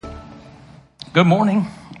Good morning.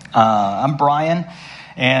 I'm Brian,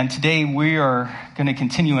 and today we are going to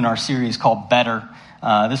continue in our series called Better.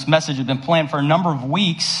 This message has been planned for a number of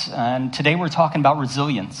weeks, and today we're talking about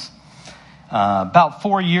resilience. About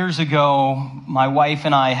 4 years ago, my wife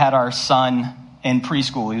and I had our son in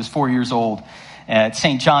preschool. He was 4 years old at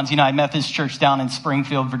St. John's United Methodist Church down in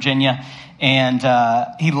Springfield, Virginia, and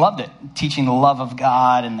he loved it, teaching the love of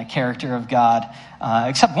God and the character of God,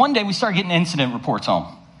 except one day we started getting incident reports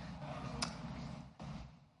home.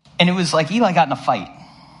 And it was like Eli got in a fight.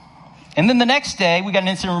 And then the next day, we got an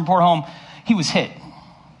incident report home. He was hit.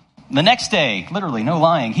 The next day, literally, no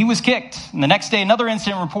lying, he was kicked. And the next day, another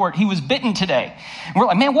incident report. He was bitten today. And we're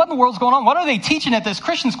like, man, what in the world's going on? What are they teaching at this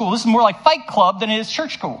Christian school? This is more like Fight Club than it is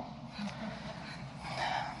church school.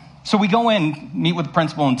 So we go in, meet with the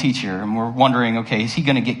principal and teacher, and we're wondering, okay, is he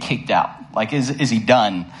going to get kicked out? Like, is he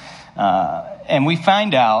done? And we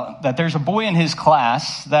find out that there's a boy in his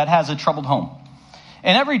class that has a troubled home.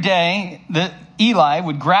 And every day, Eli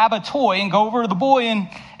would grab a toy and go over to the boy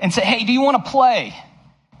and say, hey, do you want to play?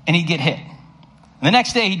 And he'd get hit. And the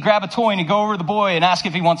next day, he'd grab a toy and he'd go over to the boy and ask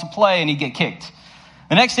if he wants to play, and he'd get kicked.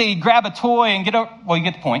 The next day, he'd grab a toy and you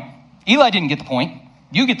get the point. Eli didn't get the point.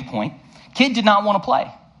 You get the point. Kid did not want to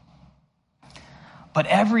play. But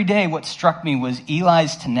every day, what struck me was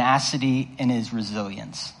Eli's tenacity and his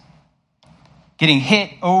resilience. Getting hit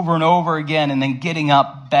over and over again and then getting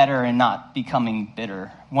up better and not becoming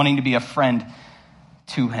bitter, wanting to be a friend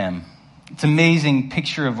to him. It's an amazing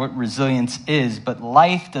picture of what resilience is, but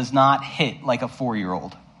life does not hit like a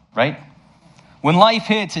 4-year-old, right? When life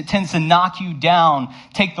hits, it tends to knock you down,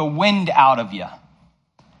 take the wind out of you.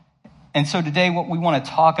 And so today what we want to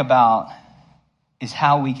talk about is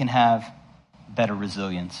how we can have better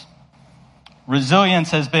resilience.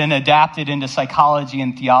 Resilience has been adapted into psychology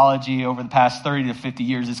and theology over the past 30 to 50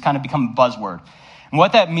 years. It's kind of become a buzzword. And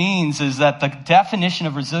what that means is that the definition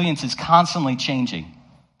of resilience is constantly changing.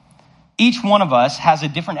 Each one of us has a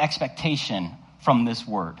different expectation from this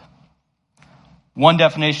word. One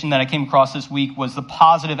definition that I came across this week was the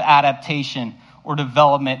positive adaptation or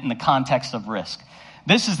development in the context of risk.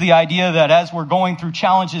 This is the idea that as we're going through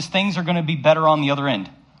challenges, things are going to be better on the other end.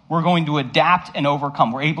 We're going to adapt and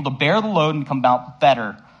overcome. We're able to bear the load and come out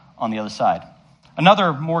better on the other side.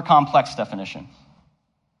 Another more complex definition.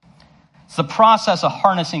 It's the process of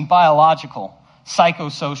harnessing biological,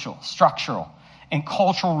 psychosocial, structural, and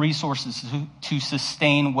cultural resources to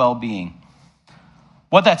sustain well-being.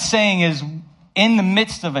 What that's saying is, in the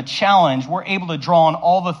midst of a challenge, we're able to draw on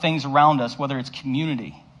all the things around us, whether it's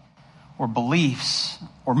community or beliefs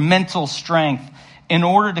or mental strength, in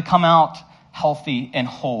order to come out healthy and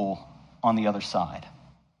whole on the other side.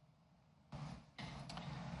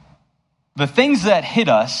 The things that hit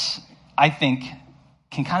us, I think,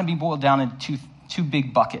 can kind of be boiled down into two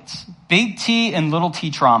big buckets. Big T and little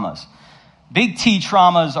t traumas. Big T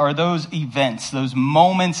traumas are those events, those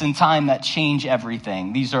moments in time that change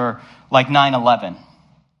everything. These are like 9/11.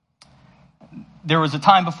 There was a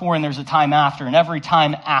time before and there's a time after, and every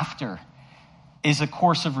time after is a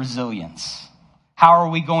course of resilience. How are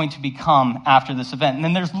we going to become after this event? And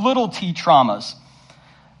then there's little t traumas.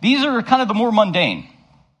 These are kind of the more mundane.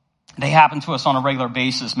 They happen to us on a regular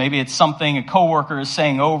basis. Maybe it's something a coworker is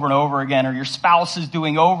saying over and over again, or your spouse is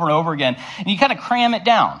doing over and over again, and you kind of cram it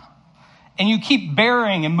down. And you keep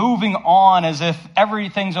bearing and moving on as if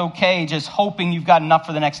everything's okay, just hoping you've got enough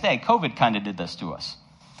for the next day. COVID kind of did this to us,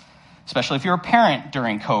 especially if you're a parent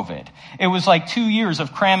during COVID. It was like 2 years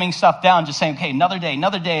of cramming stuff down, just saying, okay, another day.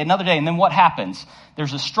 And then what happens?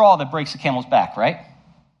 There's a straw that breaks the camel's back, right?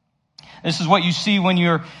 This is what you see when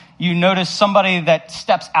you notice somebody that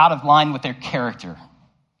steps out of line with their character.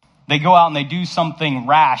 They go out and they do something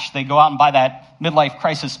rash. They go out and buy that midlife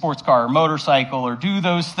crisis sports car or motorcycle, or do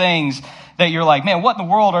those things that you're like, man, what in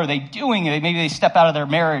the world are they doing? Maybe they step out of their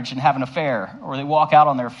marriage and have an affair, or they walk out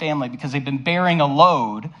on their family because they've been bearing a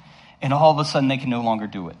load, and all of a sudden they can no longer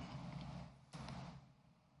do it.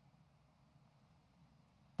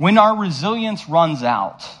 When our resilience runs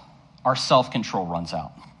out, our self-control runs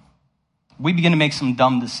out. We begin to make some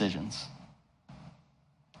dumb decisions.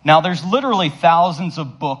 Now, there's literally thousands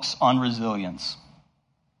of books on resilience.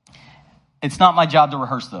 It's not my job to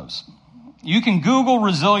rehearse those. You can Google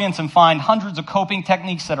resilience and find hundreds of coping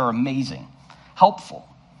techniques that are amazing, helpful.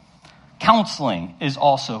 Counseling is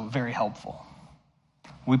also very helpful.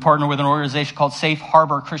 We partner with an organization called Safe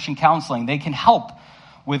Harbor Christian Counseling. They can help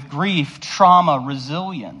with grief, trauma,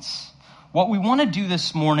 resilience. What we want to do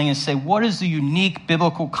this morning is say, what is the unique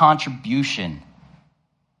biblical contribution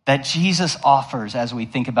that Jesus offers as we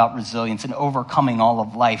think about resilience and overcoming all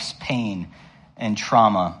of life's pain and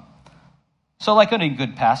trauma? So like any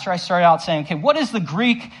good pastor, I started out saying, okay, what is the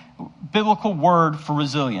Greek biblical word for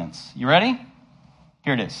resilience? You ready?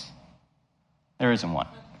 Here it is. There isn't one.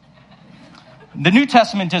 The New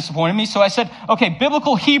Testament disappointed me, so I said, okay,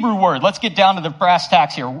 biblical Hebrew word. Let's get down to the brass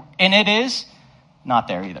tacks here. And it is not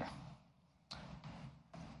there either.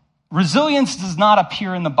 Resilience does not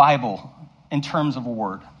appear in the Bible in terms of a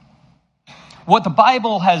word. What the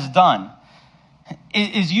Bible has done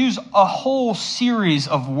is use a whole series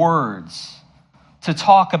of words to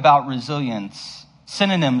talk about resilience.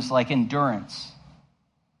 Synonyms like endurance,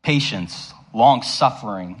 patience,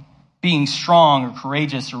 long-suffering, being strong or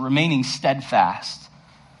courageous or remaining steadfast.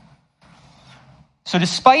 So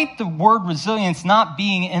despite the word resilience not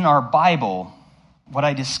being in our Bible, what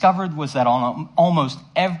I discovered was that on almost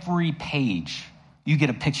every page, you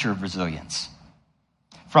get a picture of resilience.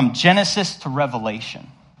 From Genesis to Revelation.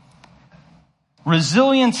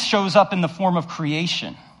 Resilience shows up in the form of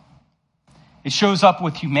creation. It shows up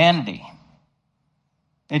with humanity.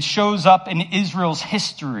 It shows up in Israel's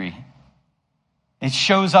history. It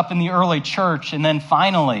shows up in the early church. And then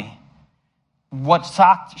finally, what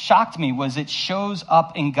shocked me was it shows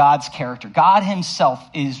up in God's character. God himself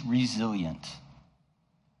is resilient.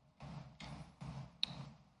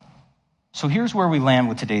 So here's where we land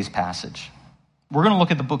with today's passage. We're going to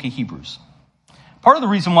look at the book of Hebrews. Part of the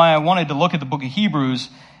reason why I wanted to look at the book of Hebrews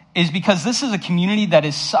is because this is a community that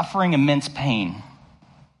is suffering immense pain,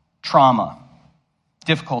 trauma,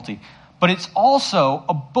 difficulty. But it's also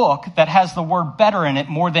a book that has the word better in it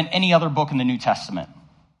more than any other book in the New Testament.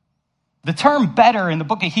 The term better in the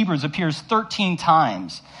book of Hebrews appears 13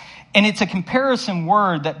 times. And it's a comparison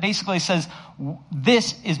word that basically says,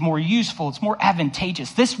 this is more useful, it's more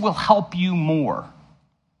advantageous, this will help you more.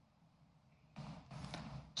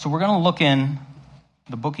 So we're going to look in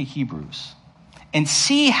the book of Hebrews and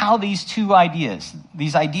see how these two ideas,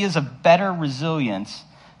 these ideas of better resilience,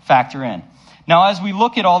 factor in. Now, as we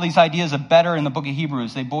look at all these ideas of better in the book of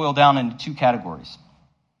Hebrews, they boil down into two categories.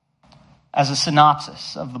 As a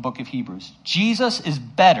synopsis of the book of Hebrews, Jesus is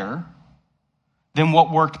better than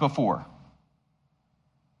what worked before.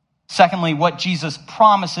 Secondly, what Jesus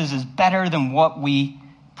promises is better than what we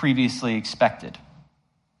previously expected.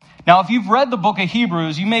 Now, if you've read the book of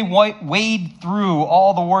Hebrews, you may wade through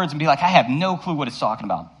all the words and be like, I have no clue what it's talking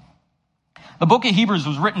about. The book of Hebrews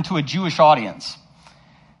was written to a Jewish audience.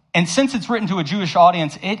 And since it's written to a Jewish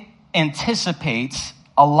audience, it anticipates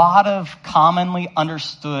a lot of commonly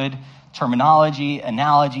understood terminology,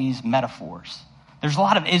 analogies, metaphors. There's a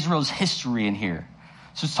lot of Israel's history in here.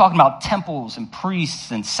 So it's talking about temples and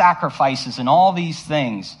priests and sacrifices and all these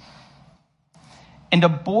things. And to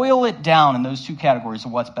boil it down in those two categories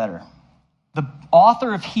of what's better, the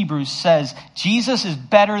author of Hebrews says Jesus is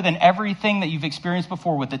better than everything that you've experienced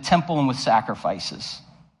before with the temple and with sacrifices.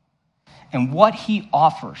 And what he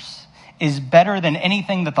offers is better than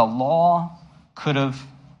anything that the law could have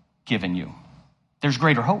given you. There's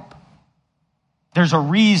greater hope. There's a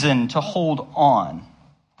reason to hold on.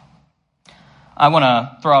 I want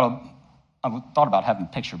to throw out I thought about having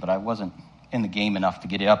a picture, but I wasn't in the game enough to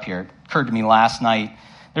get it up here. It occurred to me last night.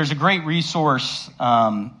 There's a great resource.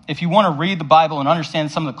 If you want to read the Bible and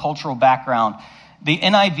understand some of the cultural background, the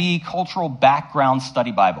NIV Cultural Background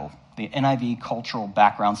Study Bible. The NIV Cultural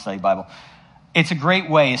Background Study Bible. It's a great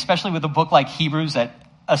way, especially with a book like Hebrews that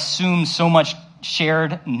assumes so much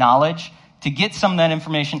shared knowledge, to get some of that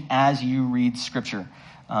information as you read Scripture.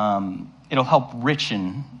 It'll help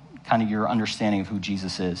richen kind of your understanding of who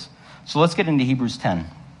Jesus is. So let's get into Hebrews 10,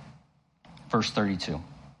 verse 32.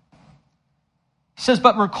 He says,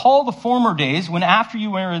 but recall the former days when after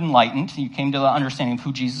you were enlightened, you came to the understanding of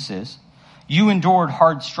who Jesus is, you endured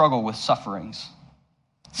hard struggle with sufferings,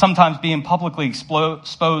 sometimes being publicly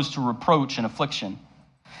exposed to reproach and affliction,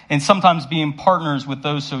 and sometimes being partners with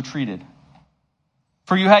those so treated.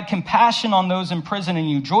 For you had compassion on those in prison, and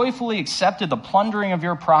you joyfully accepted the plundering of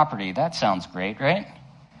your property. That sounds great, right?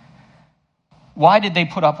 Why did they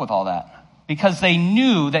put up with all that? Because they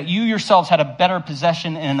knew that you yourselves had a better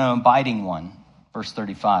possession and an abiding one. Verse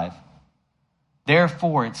 35.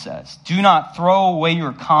 Therefore, it says, do not throw away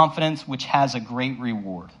your confidence, which has a great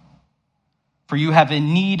reward. For you have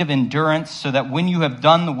in need of endurance, so that when you have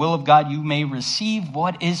done the will of God, you may receive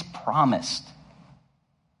what is promised.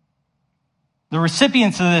 The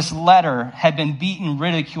recipients of this letter had been beaten,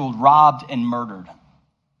 ridiculed, robbed, and murdered.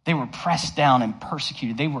 They were pressed down and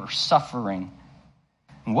persecuted. They were suffering.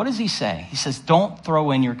 And what does he say? He says, don't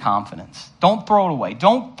throw in your confidence. Don't throw it away.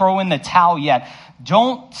 Don't throw in the towel yet.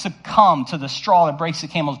 Don't succumb to the straw that breaks the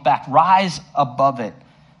camel's back. Rise above it.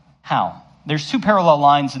 How? There's two parallel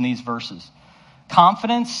lines in these verses.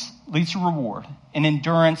 Confidence leads to reward, and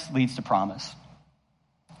endurance leads to promise.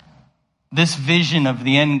 This vision of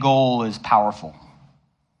the end goal is powerful.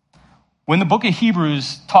 When the book of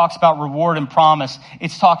Hebrews talks about reward and promise,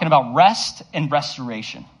 it's talking about rest and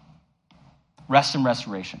restoration. Rest and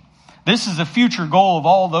restoration. This is the future goal of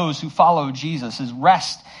all those who follow Jesus, is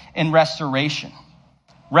rest and restoration.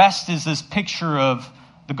 Rest is this picture of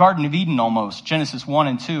the Garden of Eden almost, Genesis 1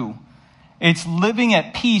 and 2. It's living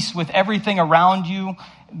at peace with everything around you,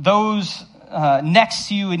 those next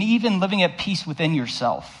to you, and even living at peace within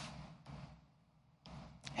yourself.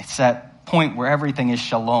 It's that point where everything is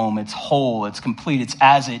shalom, it's whole, it's complete, it's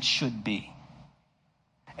as it should be.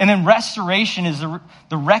 And then restoration is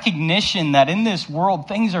the recognition that in this world,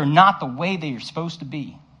 things are not the way they are supposed to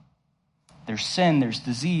be. There's sin, there's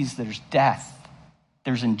disease, there's death,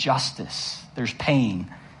 there's injustice, there's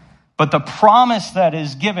pain. But the promise that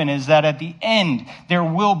is given is that at the end, there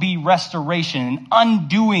will be restoration, an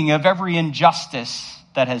undoing of every injustice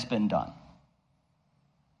that has been done.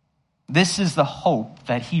 This is the hope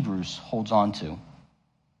that Hebrews holds on to.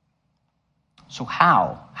 So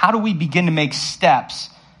how? How do we begin to make steps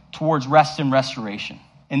towards rest and restoration?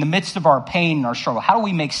 In the midst of our pain and our struggle, how do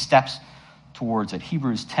we make steps towards it?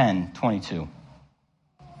 Hebrews 10:22.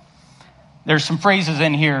 There's some phrases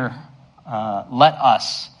in here, let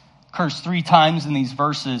us, occurs 3 times in these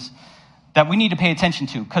verses that we need to pay attention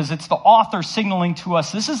to because it's the author signaling to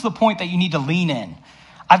us, this is the point that you need to lean in.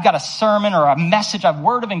 I've got a sermon or a message, a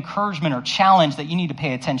word of encouragement or challenge that you need to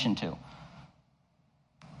pay attention to.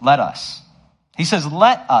 Let us. He says,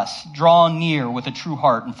 let us draw near with a true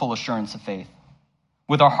heart and full assurance of faith,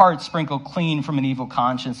 with our hearts sprinkled clean from an evil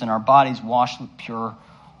conscience and our bodies washed with pure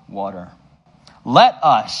water. Let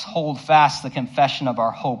us hold fast the confession of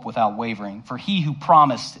our hope without wavering, for he who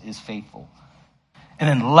promised is faithful. And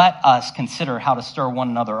then let us consider how to stir one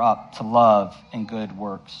another up to love and good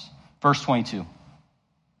works. Verse 22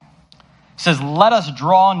 says, let us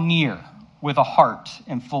draw near with a heart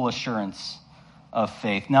and full assurance of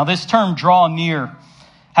faith. Now, this term draw near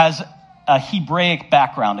has a Hebraic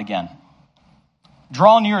background again.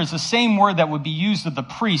 Draw near is the same word that would be used of the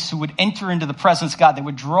priests who would enter into the presence of God. They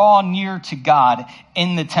would draw near to God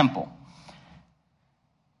in the temple.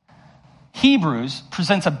 Hebrews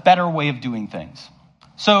presents a better way of doing things.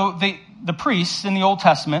 So the priests in the Old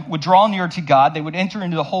Testament would draw near to God. They would enter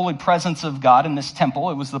into the holy presence of God in this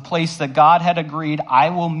temple. It was the place that God had agreed,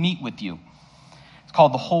 I will meet with you. It's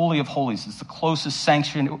called the Holy of Holies. It's the closest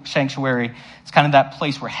sanctuary. It's kind of that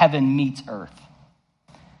place where heaven meets earth.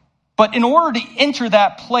 But in order to enter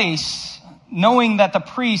that place, knowing that the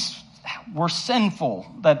priests were sinful,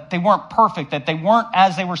 that they weren't perfect, that they weren't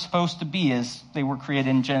as they were supposed to be as they were created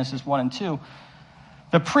in Genesis 1 and 2,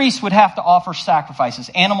 the priests would have to offer sacrifices,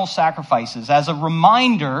 animal sacrifices, as a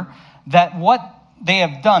reminder that what they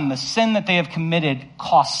have done, the sin that they have committed,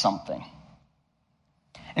 costs something.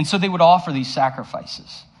 And so they would offer these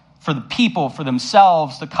sacrifices for the people, for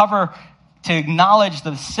themselves, to acknowledge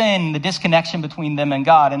the sin, the disconnection between them and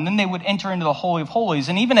God. And then they would enter into the Holy of Holies.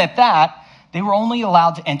 And even at that, they were only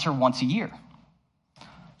allowed to enter once a year.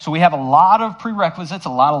 So we have a lot of prerequisites, a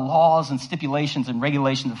lot of laws and stipulations and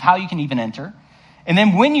regulations of how you can even enter. And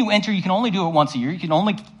then when you enter, you can only do it once a year. You can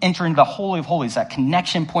only enter into the Holy of Holies, that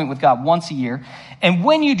connection point with God, once a year. And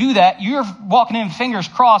when you do that, you're walking in fingers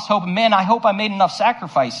crossed, hoping, man, I hope I made enough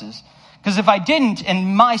sacrifices. Because if I didn't,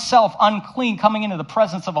 and myself unclean, coming into the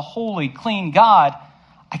presence of a holy, clean God,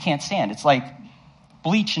 I can't stand. It's like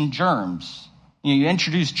bleach and germs. You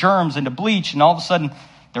introduce germs into bleach, and all of a sudden,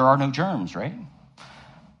 there are no germs, right?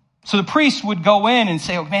 So the priest would go in and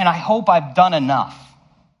say, oh, man, I hope I've done enough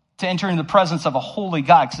to enter into the presence of a holy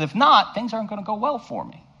God. Because if not, things aren't going to go well for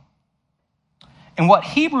me. And what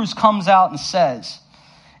Hebrews comes out and says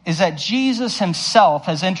is that Jesus himself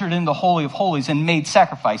has entered into the Holy of Holies and made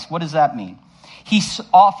sacrifice. What does that mean? He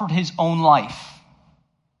offered his own life.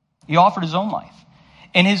 He offered his own life.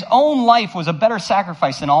 And his own life was a better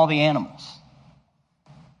sacrifice than all the animals.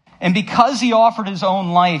 And because he offered his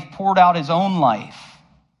own life, poured out his own life,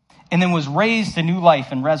 and then was raised to new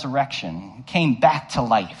life in resurrection, came back to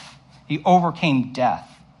life, he overcame death.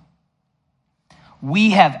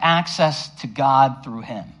 We have access to God through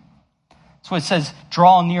him. So it says,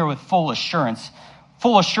 draw near with full assurance.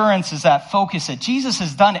 Full assurance is that focus that Jesus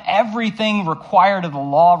has done everything required of the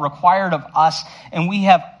law, required of us, and we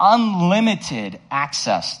have unlimited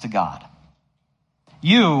access to God.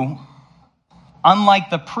 You, unlike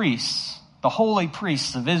the priests, the holy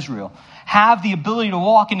priests of Israel, have the ability to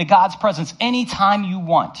walk into God's presence anytime you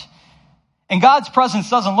want. And God's presence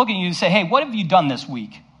doesn't look at you and say, hey, what have you done this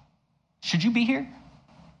week? Should you be here?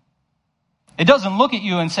 It doesn't look at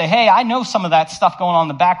you and say, hey, I know some of that stuff going on in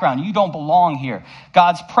the background. You don't belong here.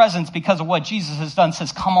 God's presence, because of what Jesus has done,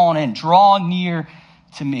 says, come on in, draw near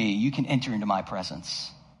to me. You can enter into my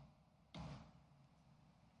presence.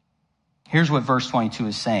 Here's what verse 22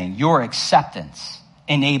 is saying. Your acceptance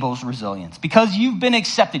enables resilience. Because you've been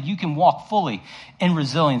accepted, you can walk fully in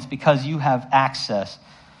resilience because you have access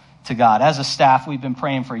to God. As a staff, we've been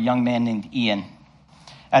praying for a young man named Ian.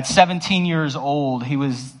 At 17 years old, he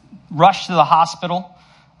was rushed to the hospital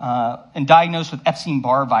and diagnosed with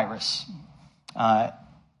Epstein-Barr virus.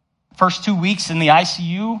 First 2 weeks in the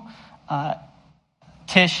ICU,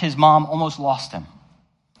 Tish, his mom, almost lost him.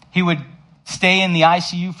 He would stay in the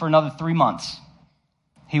ICU for another 3 months.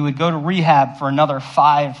 He would go to rehab for another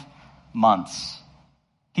 5 months.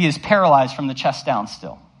 He is paralyzed from the chest down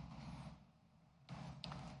still.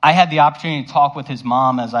 I had the opportunity to talk with his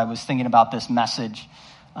mom as I was thinking about this message.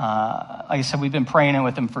 Like I said, we've been praying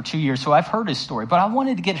with him for 2 years, so I've heard his story, but I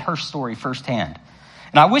wanted to get her story firsthand.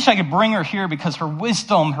 And I wish I could bring her here because her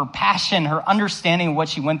wisdom, her passion, her understanding of what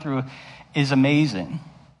she went through is amazing.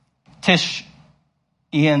 Tish,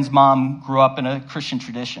 Ian's mom, grew up in a Christian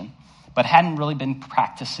tradition, but hadn't really been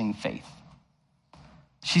practicing faith.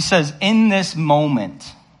 She says in this moment,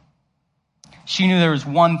 she knew there was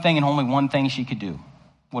one thing and only one thing she could do.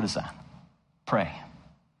 What is that? Pray.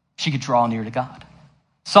 She could draw near to God.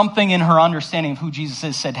 Something in her understanding of who Jesus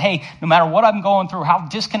is said, hey, no matter what I'm going through, how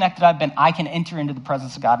disconnected I've been, I can enter into the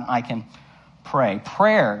presence of God and I can pray.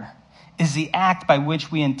 Prayer is the act by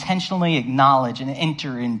which we intentionally acknowledge and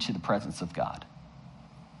enter into the presence of God.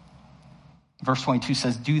 Verse 22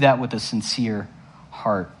 says, do that with a sincere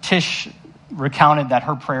heart. Tish recounted that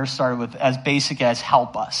her prayer started with as basic as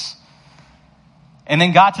help us. And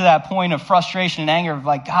then got to that point of frustration and anger of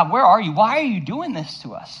like, God, where are you? Why are you doing this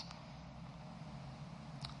to us?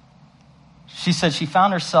 She said she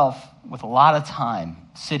found herself with a lot of time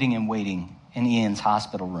sitting and waiting in Ian's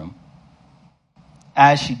hospital room.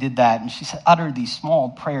 As she did that, and she uttered these small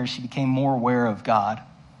prayers, she became more aware of God.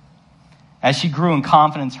 As she grew in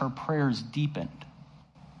confidence, her prayers deepened.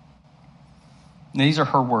 And these are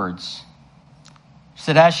her words. She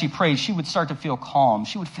said as she prayed, she would start to feel calm.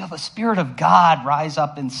 She would feel the Spirit of God rise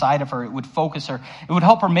up inside of her. It would focus her. It would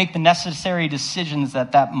help her make the necessary decisions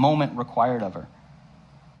that that moment required of her.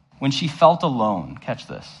 When she felt alone, catch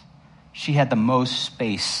this, she had the most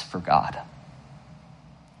space for God.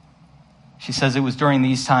 She says it was during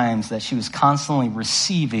these times that she was constantly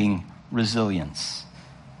receiving resilience.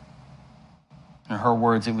 In her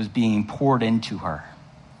words, it was being poured into her.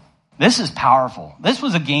 This is powerful. This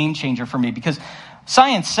was a game changer for me because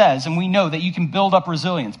science says, and we know that you can build up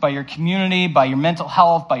resilience by your community, by your mental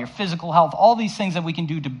health, by your physical health, all these things that we can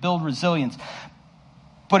do to build resilience.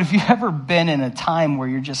 But if you've ever been in a time where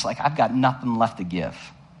you're just like, I've got nothing left to give.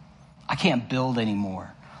 I can't build anymore.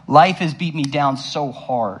 Life has beat me down so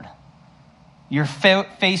hard. You're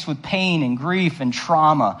faced with pain and grief and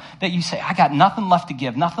trauma that you say, I got nothing left to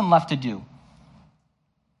give, nothing left to do.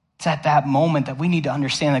 It's at that moment that we need to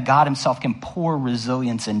understand that God himself can pour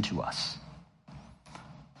resilience into us.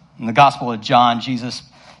 In the Gospel of John, Jesus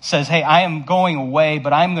says, hey, I am going away,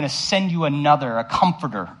 but I'm going to send you another, a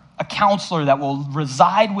comforter, a counselor that will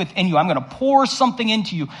reside within you. I'm going to pour something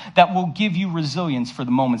into you that will give you resilience for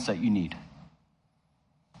the moments that you need.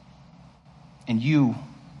 And you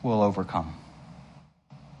will overcome.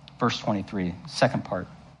 Verse 23, second part.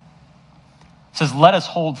 It says, let us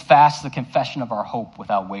hold fast the confession of our hope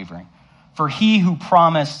without wavering. For he who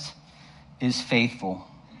promised is faithful.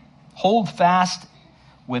 Hold fast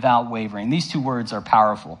without wavering. These two words are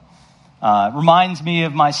powerful. Reminds me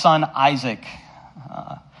of my son, Isaac.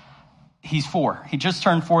 He's 4. He just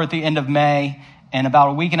turned 4 at the end of May. And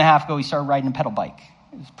about a week and a half ago, he started riding a pedal bike.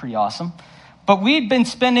 It was pretty awesome. But we'd been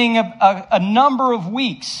spending a number of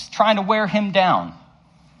weeks trying to wear him down.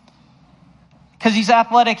 Because he's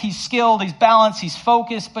athletic, he's skilled, he's balanced, he's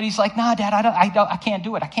focused, but he's like, nah, Dad, I can't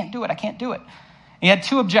do it. I can't do it. I can't do it. He had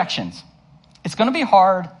 2 objections. It's going to be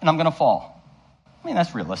hard, and I'm going to fall. I mean,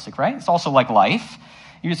 that's realistic, right? It's also like life.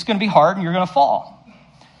 It's going to be hard, and you're going to fall.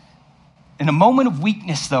 In a moment of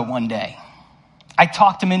weakness, though, one day, I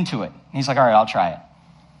talked him into it. And he's like, all right, I'll try it.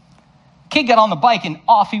 Kid got on the bike, and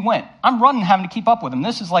off he went. I'm running, having to keep up with him.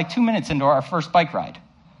 This is like 2 minutes into our first bike ride.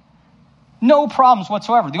 No problems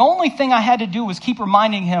whatsoever. The only thing I had to do was keep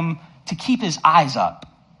reminding him to keep his eyes up.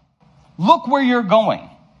 Look where you're going.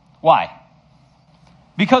 Why?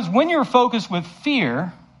 Because when you're focused with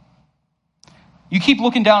fear, you keep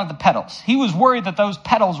looking down at the pedals. He was worried that those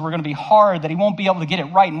pedals were going to be hard, that he won't be able to get it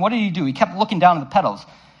right. And what did he do? He kept looking down at the pedals.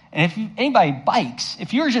 And if anybody bikes,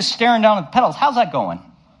 if you're just staring down at the pedals, how's that going?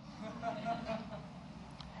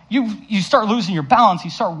 You start losing your balance,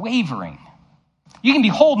 you start wavering. You can be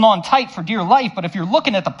holding on tight for dear life, but if you're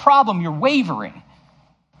looking at the problem, you're wavering.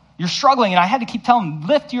 You're struggling, and I had to keep telling them,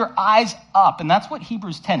 lift your eyes up, and that's what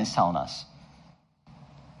Hebrews 10 is telling us.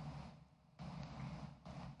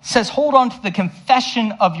 It says, hold on to the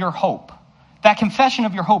confession of your hope. That confession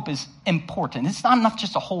of your hope is important. It's not enough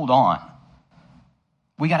just to hold on.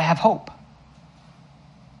 We got to have hope.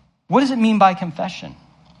 What does it mean by confession?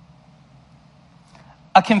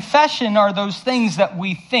 A confession are those things that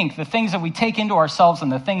we think, the things that we take into ourselves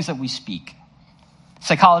and the things that we speak.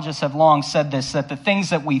 Psychologists have long said this, that the things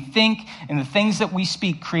that we think and the things that we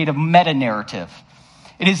speak create a meta-narrative.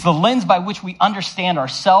 It is the lens by which we understand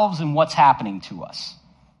ourselves and what's happening to us.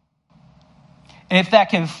 And if that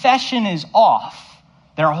confession is off,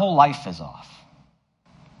 then our whole life is off.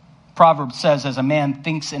 Proverbs says, as a man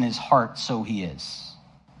thinks in his heart, so he is.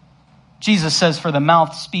 Jesus says, for the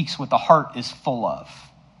mouth speaks what the heart is full of.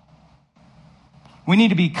 We need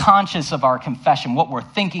to be conscious of our confession, what we're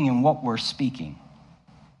thinking and what we're speaking.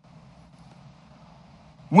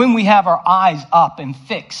 When we have our eyes up and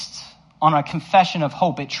fixed on a confession of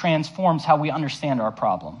hope, it transforms how we understand our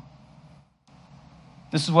problem.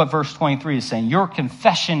 This is what verse 23 is saying. Your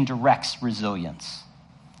confession directs resilience.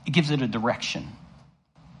 It gives it a direction.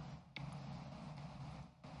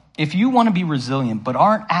 If you want to be resilient but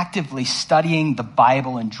aren't actively studying the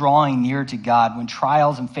Bible and drawing near to God, when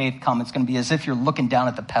trials and faith come, it's going to be as if you're looking down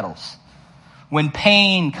at the pedals. When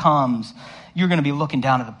pain comes, you're going to be looking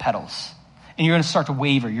down at the pedals. And you're going to start to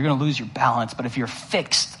waver. You're going to lose your balance. But if you're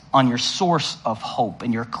fixed on your source of hope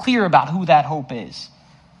and you're clear about who that hope is,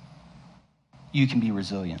 you can be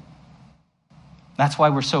resilient. That's why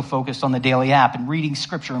we're so focused on the daily app and reading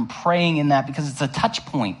scripture and praying in that, because it's a touch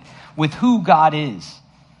point with who God is.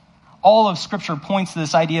 All of scripture points to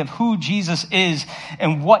this idea of who Jesus is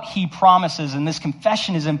and what he promises. And this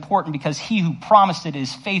confession is important because he who promised it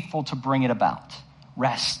is faithful to bring it about.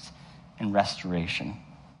 Rest and restoration.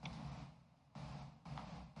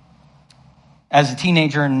 As a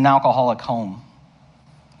teenager in an alcoholic home,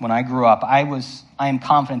 when I grew up, I am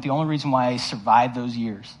confident the only reason why I survived those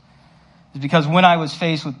years is because when I was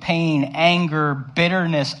faced with pain, anger,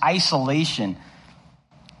 bitterness, isolation,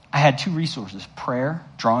 I had two resources: prayer,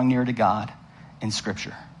 drawing near to God, and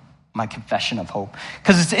scripture, my confession of hope.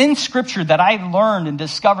 Because it's in scripture that I learned and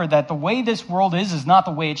discovered that the way this world is not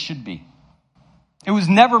the way it should be. It was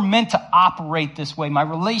never meant to operate this way. My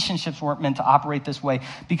relationships weren't meant to operate this way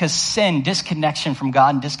because sin, disconnection from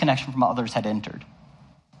God, and disconnection from others had entered.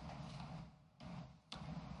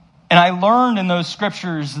 And I learned in those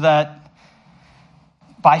scriptures that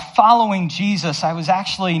by following Jesus, I was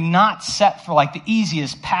actually not set for like the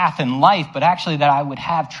easiest path in life, but actually that I would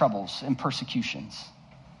have troubles and persecutions.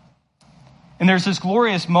 And there's this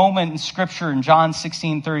glorious moment in scripture in John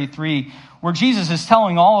 16:33 where Jesus is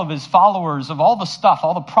telling all of his followers of all the stuff,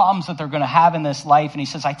 all the problems that they're going to have in this life. And he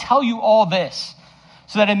says, I tell you all this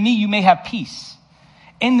so that in me you may have peace.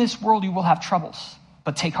 In this world you will have troubles,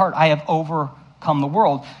 but take heart, I have overcome the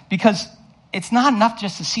world. Because it's not enough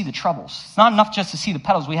just to see the troubles. It's not enough just to see the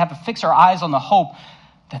pedals. We have to fix our eyes on the hope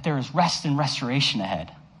that there is rest and restoration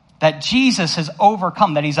ahead. That Jesus has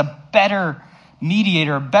overcome, that he's a better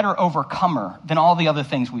mediator, a better overcomer than all the other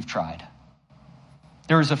things we've tried.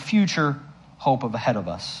 There is a future hope ahead of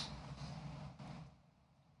us.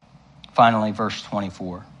 Finally, verse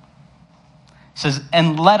 24. It says,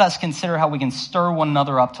 and let us consider how we can stir one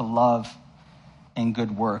another up to love and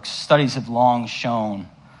good works. Studies have long shown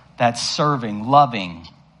that serving, loving,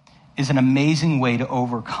 is an amazing way to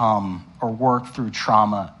overcome or work through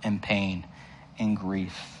trauma and pain and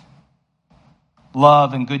grief.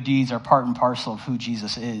 Love and good deeds are part and parcel of who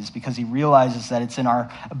Jesus is, because he realizes that it's in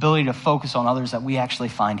our ability to focus on others that we actually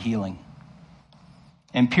find healing.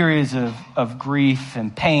 In periods of grief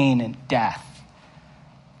and pain and death,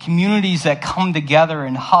 communities that come together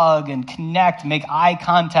and hug and connect, make eye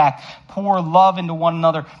contact, pour love into one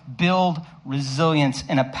another, build resilience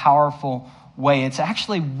in a powerful way. It's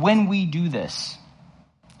actually when we do this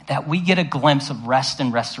that we get a glimpse of rest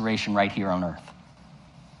and restoration right here on earth.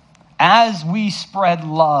 As we spread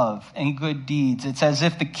love and good deeds, it's as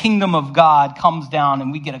if the kingdom of God comes down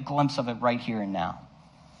and we get a glimpse of it right here and now.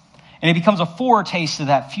 And it becomes a foretaste of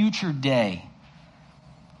that future day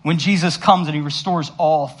when Jesus comes and he restores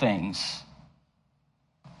all things.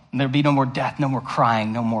 And there'll be no more death, no more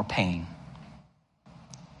crying, no more pain.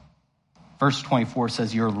 Verse 24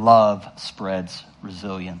 says, your love spreads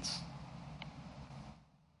resilience.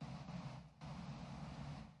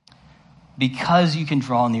 Because you can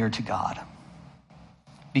draw near to God,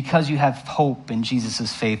 because you have hope in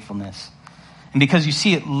Jesus' faithfulness, And because you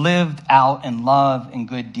see it lived out in love and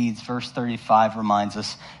good deeds, verse 35 reminds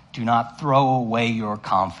us, do not throw away your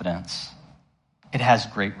confidence. It has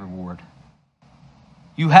great reward.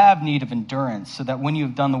 You have need of endurance so that when you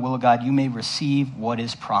have done the will of God, you may receive what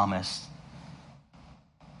is promised.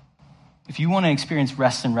 If you want to experience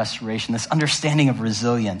rest and restoration, this understanding of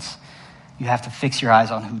resilience, you have to fix your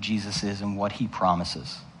eyes on who Jesus is and what he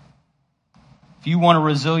promises. If you want a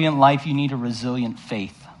resilient life, you need a resilient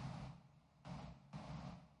faith.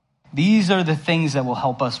 These are the things that will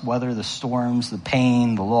help us weather the storms, the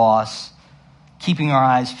pain, the loss, keeping our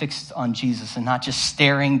eyes fixed on Jesus and not just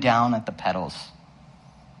staring down at the petals.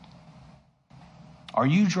 Are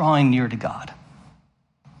you drawing near to God?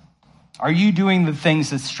 Are you doing the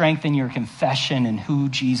things that strengthen your confession and who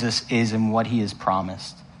Jesus is and what he has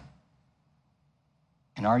promised?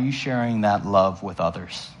 And are you sharing that love with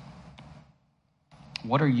others?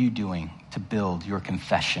 What are you doing to build your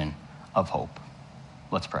confession of hope?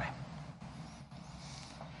 Let's pray.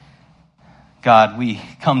 God, we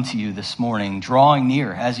come to you this morning, drawing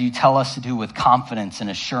near as you tell us to do with confidence and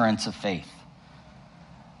assurance of faith.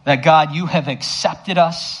 That God, you have accepted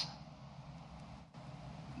us,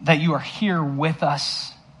 that you are here with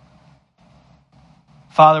us.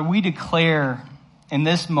 Father, we declare in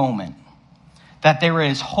this moment that there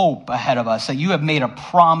is hope ahead of us, that you have made a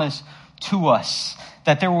promise to us,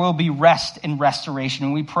 that there will be rest and restoration.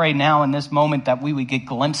 And we pray now in this moment that we would get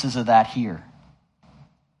glimpses of that here.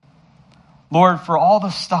 Lord, for all the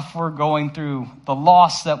stuff we're going through, the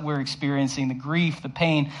loss that we're experiencing, the grief, the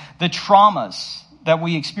pain, the traumas that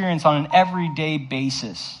we experience on an everyday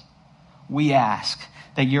basis, we ask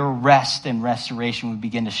that your rest and restoration would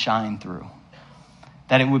begin to shine through,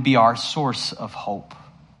 that it would be our source of hope.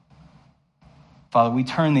 Father, we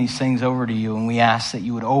turn these things over to you and we ask that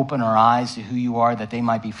you would open our eyes to who you are, that they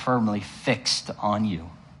might be firmly fixed on you.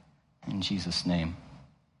 In Jesus' name,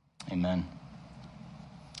 amen.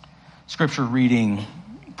 Scripture reading,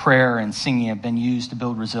 prayer, and singing have been used to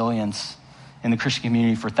build resilience in the Christian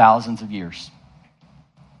community for thousands of years.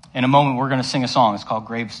 In a moment, we're going to sing a song. It's called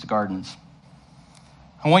Graves to Gardens.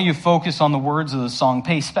 I want you to focus on the words of the song.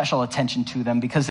 Pay special attention to them because